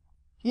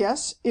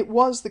 Yes, it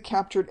was the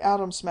captured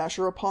Atom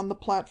Smasher upon the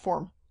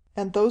platform,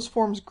 and those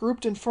forms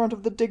grouped in front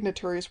of the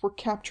dignitaries were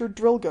captured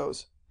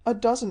Drilgoes, a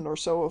dozen or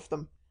so of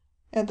them,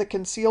 and the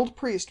concealed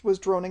priest was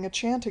droning a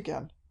chant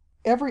again.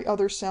 Every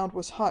other sound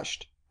was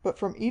hushed, but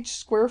from each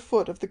square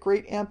foot of the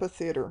great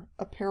amphitheater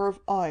a pair of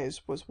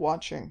eyes was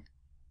watching.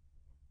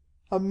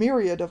 A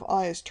myriad of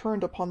eyes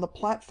turned upon the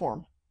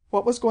platform.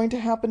 What was going to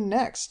happen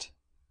next?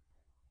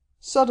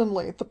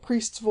 Suddenly the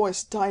priest's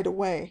voice died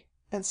away,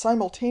 and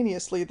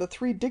simultaneously the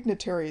 3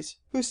 dignitaries,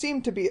 who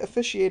seemed to be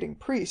officiating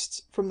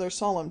priests from their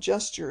solemn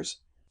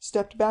gestures,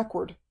 stepped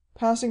backward,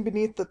 passing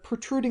beneath the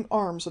protruding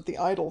arms of the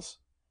idols.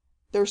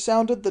 There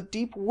sounded the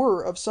deep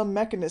whir of some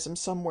mechanism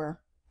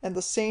somewhere, and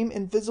the same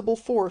invisible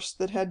force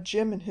that had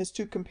Jim and his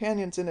 2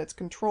 companions in its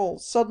control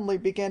suddenly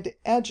began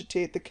to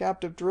agitate the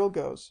captive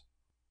Drilgoes.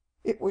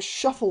 It was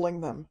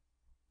shuffling them.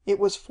 It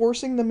was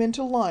forcing them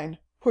into line,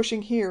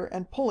 pushing here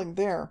and pulling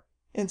there,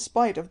 in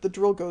spite of the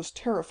Drilgoes'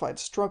 terrified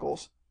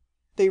struggles.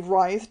 They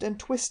writhed and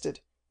twisted,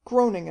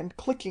 groaning and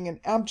clicking in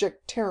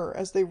abject terror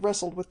as they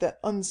wrestled with that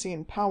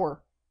unseen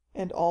power,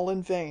 and all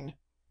in vain.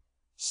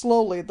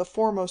 Slowly the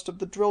foremost of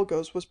the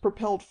Drilgoes was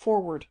propelled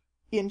forward,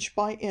 inch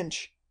by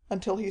inch,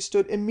 until he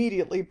stood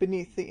immediately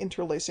beneath the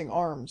interlacing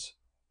arms.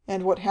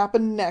 And what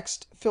happened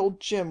next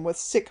filled Jim with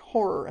sick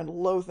horror and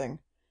loathing.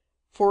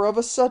 For of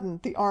a sudden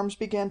the arms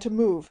began to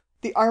move,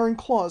 the iron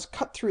claws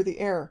cut through the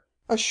air,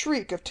 A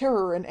shriek of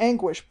terror and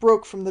anguish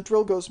broke from the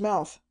Drilgo's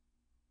mouth.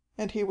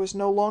 And he was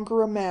no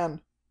longer a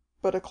man,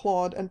 but a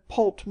clawed and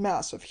pulped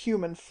mass of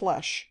human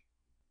flesh.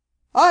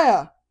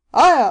 "Aiah!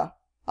 Aiah!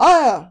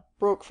 Aiah!"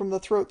 broke from the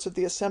throats of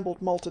the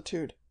assembled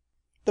multitude.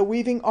 The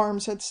weaving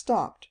arms had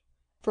stopped.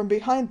 From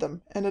behind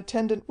them an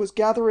attendant was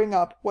gathering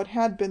up what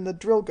had been the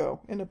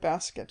Drilgo in a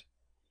basket.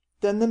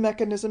 Then the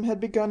mechanism had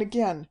begun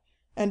again,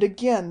 and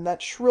again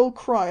that shrill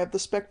cry of the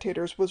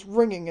spectators was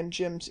ringing in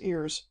Jim's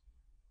ears.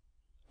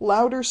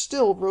 Louder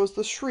still rose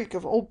the shriek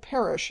of old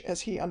Parrish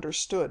as he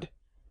understood.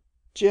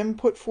 Jim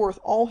put forth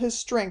all his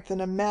strength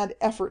in a mad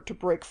effort to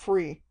break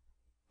free.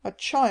 A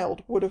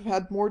child would have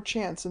had more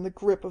chance in the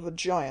grip of a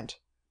giant.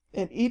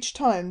 And each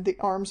time the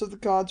arms of the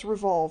gods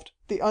revolved,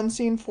 the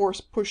unseen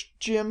force pushed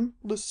Jim,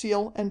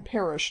 Lucille, and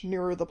Parrish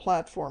nearer the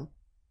platform.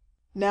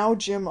 Now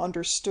Jim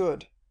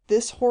understood.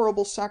 This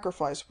horrible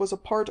sacrifice was a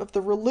part of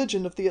the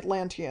religion of the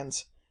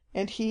Atlanteans,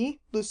 and he,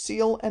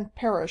 Lucille, and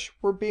Parrish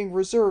were being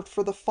reserved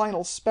for the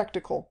final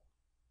spectacle.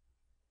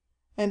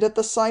 And at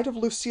the sight of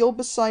Lucille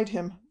beside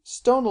him,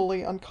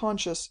 stonily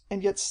unconscious,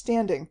 and yet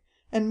standing,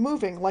 and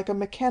moving like a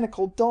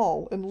mechanical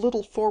doll in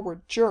little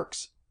forward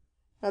jerks,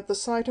 at the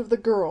sight of the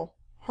girl,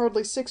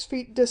 hardly 6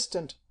 feet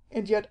distant,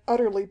 and yet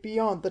utterly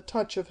beyond the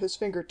touch of his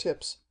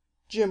fingertips,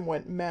 Jim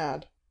went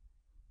mad.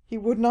 He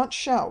would not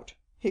shout.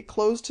 He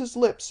closed his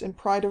lips in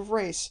pride of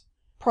race,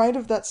 pride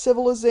of that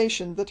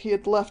civilization that he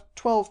had left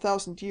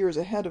 12,000 years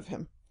ahead of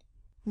him.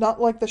 Not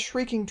like the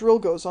shrieking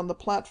Drilgos on the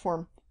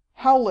platform,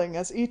 howling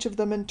as each of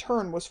them in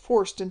turn was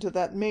forced into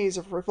that maze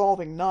of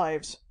revolving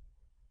knives.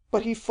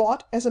 But he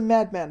fought as a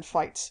madman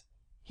fights.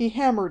 He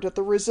hammered at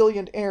the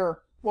resilient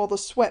air, while the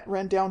sweat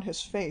ran down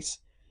his face.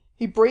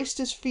 He braced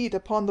his feet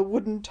upon the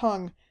wooden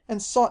tongue,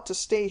 and sought to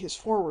stay his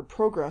forward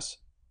progress.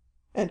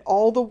 And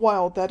all the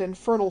while that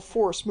infernal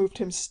force moved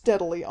him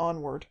steadily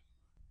onward.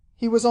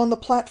 He was on the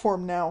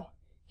platform now.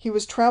 He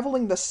was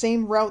traveling the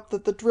same route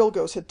that the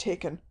Drilgos had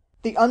taken.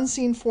 The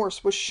unseen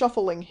force was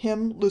shuffling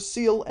him,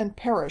 Lucille, and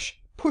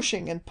Parrish,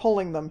 pushing and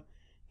pulling them.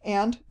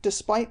 And,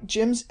 despite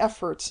Jim's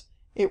efforts,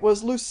 it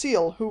was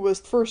Lucille who was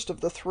first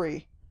of the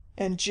three,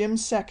 and Jim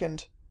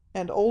second,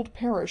 and old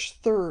Parrish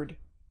third.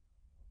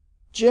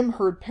 Jim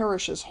heard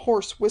Parrish's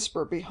hoarse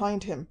whisper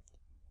behind him.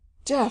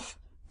 "Death!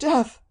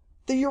 Death!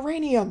 The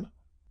uranium!"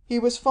 He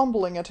was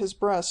fumbling at his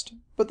breast,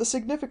 but the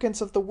significance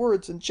of the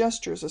words and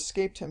gestures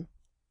escaped him.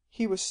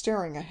 He was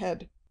staring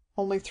ahead.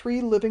 Only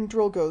 3 living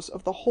Drilgos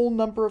of the whole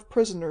number of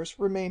prisoners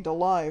remained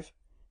alive,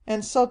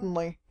 and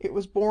suddenly it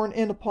was borne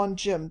in upon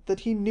Jim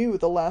that he knew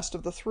the last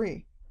of the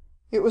 3.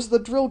 It was the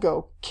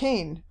Drilgo,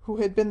 Cain, who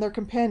had been their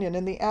companion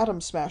in the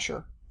Atom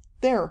Smasher.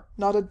 There,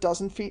 not a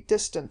dozen feet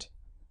distant.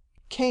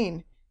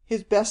 Cain,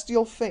 his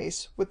bestial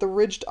face, with the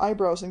ridged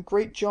eyebrows and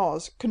great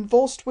jaws,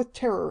 convulsed with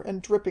terror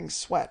and dripping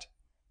sweat.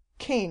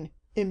 Cain,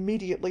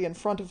 immediately in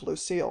front of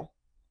Lucille.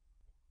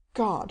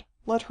 God,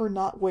 let her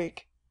not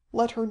wake.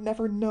 Let her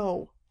never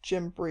know,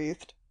 Jim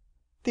breathed.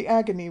 The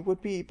agony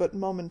would be but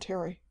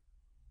momentary.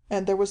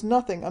 And there was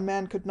nothing a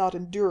man could not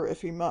endure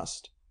if he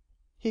must.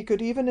 He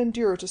could even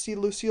endure to see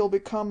Lucille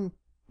become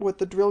what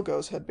the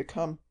Drilgos had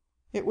become.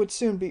 It would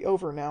soon be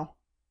over now.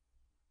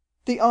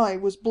 The Eye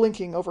was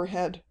blinking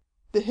overhead.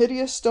 The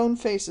hideous stone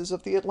faces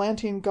of the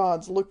Atlantean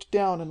gods looked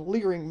down in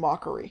leering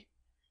mockery.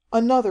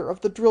 Another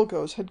of the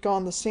Drilgos had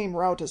gone the same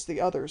route as the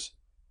others.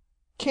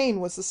 Cain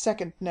was the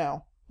second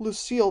now,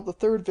 Lucille the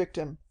third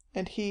victim,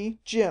 and he,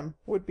 Jim,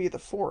 would be the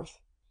fourth.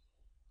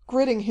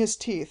 Gritting his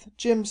teeth,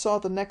 Jim saw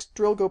the next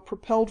Drilgo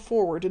propelled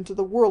forward into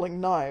the whirling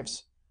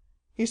knives.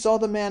 He saw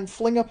the man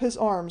fling up his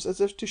arms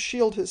as if to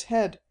shield his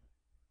head,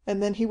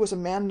 and then he was a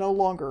man no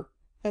longer,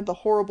 and the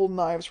horrible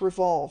knives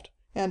revolved,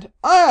 and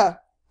 "Ah!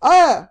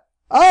 Ah!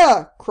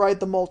 Ah!" cried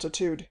the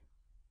multitude.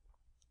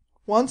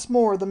 Once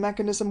more the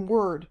mechanism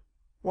whirred.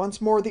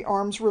 Once more the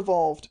arms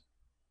revolved.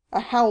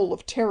 A howl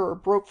of terror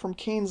broke from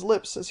Cain's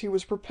lips as he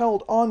was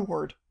propelled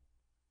onward.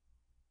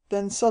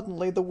 Then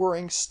suddenly the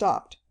whirring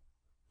stopped.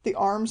 The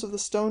arms of the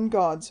stone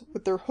gods,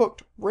 with their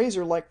hooked,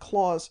 razor-like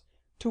claws,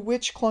 to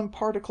which clung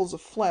particles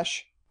of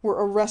flesh, were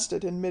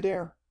arrested in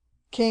midair.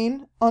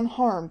 Cain,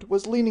 unharmed,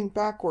 was leaning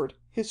backward,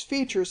 his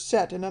features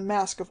set in a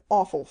mask of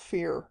awful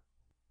fear.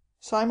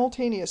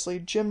 Simultaneously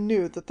Jim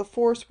knew that the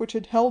force which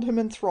had held him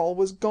in thrall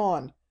was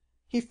gone.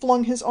 He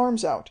flung his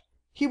arms out.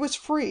 He was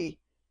free.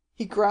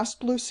 He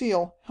grasped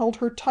Lucille, held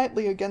her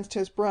tightly against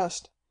his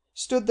breast,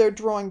 stood there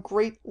drawing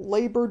great,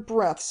 labored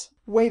breaths,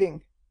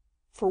 waiting.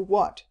 For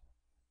what?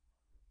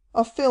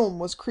 A film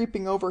was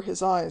creeping over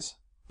his eyes,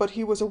 but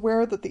he was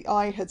aware that the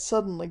Eye had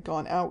suddenly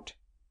gone out.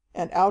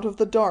 And out of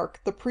the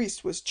dark the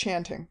priest was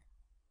chanting.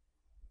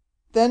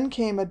 Then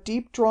came a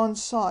deep-drawn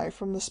sigh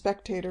from the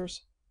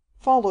spectators,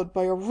 followed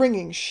by a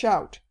ringing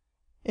shout.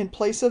 In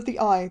place of the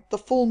Eye, the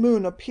full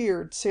moon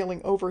appeared,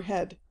 sailing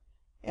overhead.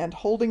 And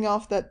holding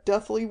off that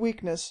deathly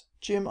weakness,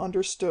 Jim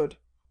understood.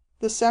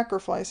 The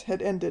sacrifice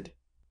had ended.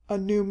 A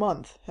new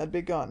month had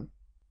begun.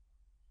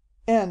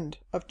 End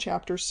of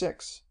Chapter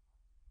 6.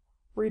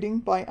 Reading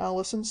by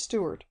Allison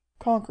Stewart,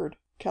 Concord,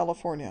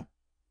 California.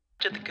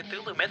 to the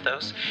Cthulhu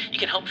Mythos, you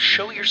can help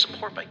show your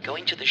support by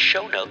going to the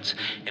show notes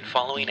and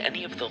following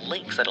any of the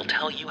links that'll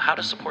tell you how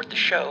to support the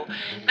show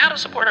and how to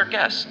support our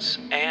guests.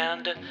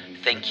 And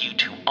thank you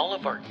to all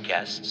of our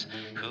guests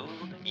who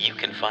you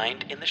can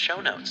find in the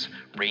show notes.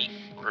 Rate,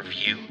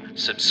 review,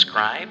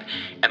 subscribe,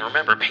 and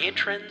remember,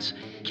 patrons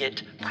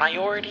get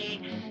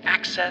priority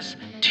access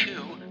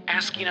to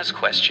asking us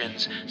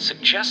questions,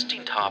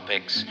 suggesting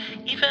topics,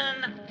 even,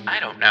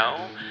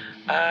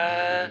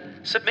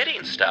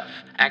 submitting stuff.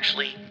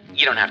 Actually,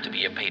 you don't have to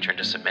be a patron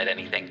to submit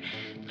anything.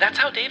 That's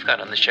how Dave got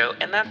on the show,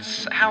 and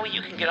that's how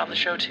you can get on the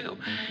show too.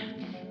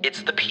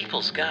 It's the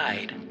People's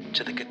Guide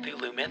to the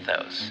Cthulhu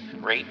Mythos.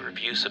 Rate,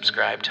 review,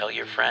 subscribe, tell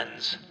your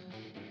friends.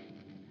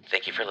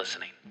 Thank you for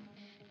listening.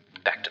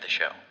 Back to the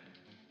show.